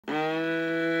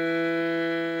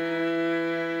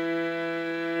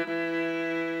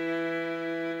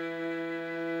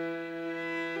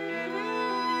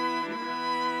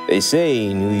They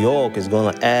say New York is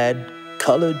gonna add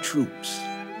colored troops.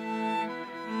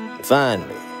 And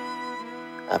finally,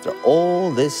 after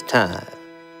all this time,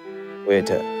 we're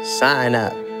to sign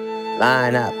up,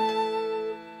 line up,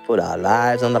 put our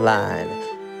lives on the line,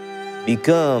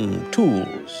 become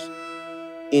tools,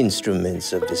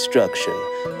 instruments of destruction,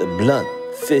 the blunt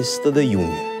fist of the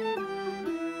Union.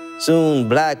 Soon,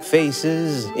 black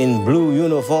faces in blue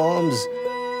uniforms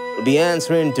will be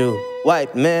answering to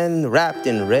white men wrapped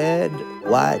in red,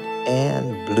 white,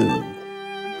 and blue.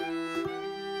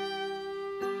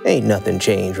 Ain't nothing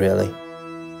changed, really.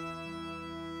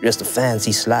 Just a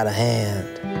fancy sleight of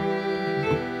hand.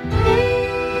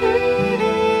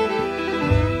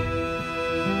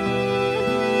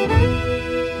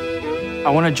 I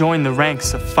want to join the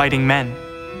ranks of fighting men,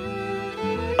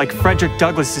 like Frederick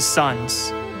Douglass's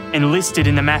sons, enlisted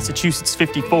in the Massachusetts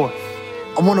 54th.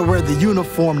 I want to wear the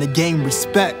uniform to gain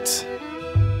respect.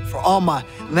 For all my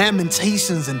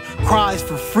lamentations and cries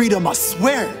for freedom, I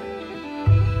swear,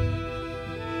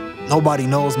 nobody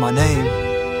knows my name.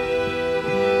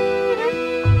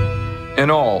 In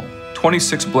all,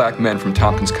 26 black men from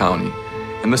Tompkins County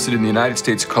enlisted in the United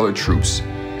States Colored Troops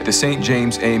at the St.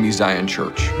 James AME Zion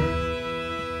Church.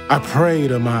 I pray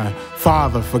to my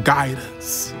Father for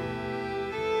guidance.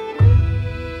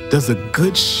 Does a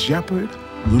good shepherd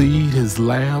lead his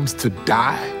lambs to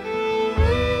die?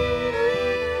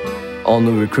 All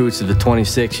new recruits of the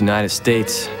 26th United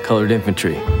States Colored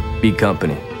Infantry, B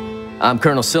Company. I'm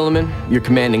Colonel Silliman, your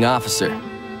commanding officer.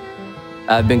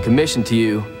 I've been commissioned to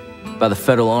you by the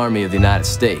Federal Army of the United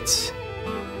States.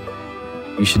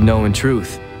 You should know in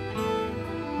truth,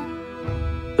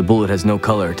 the bullet has no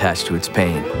color attached to its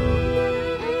pain.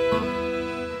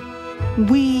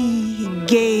 We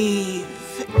gave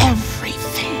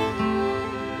everything.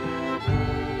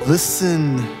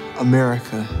 Listen,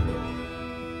 America.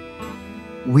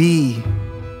 We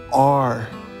are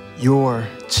your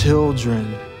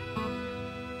children,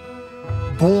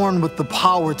 born with the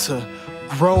power to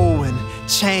grow and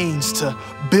change, to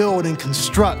build and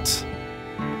construct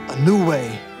a new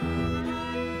way.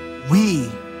 We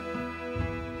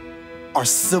are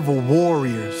civil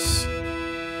warriors.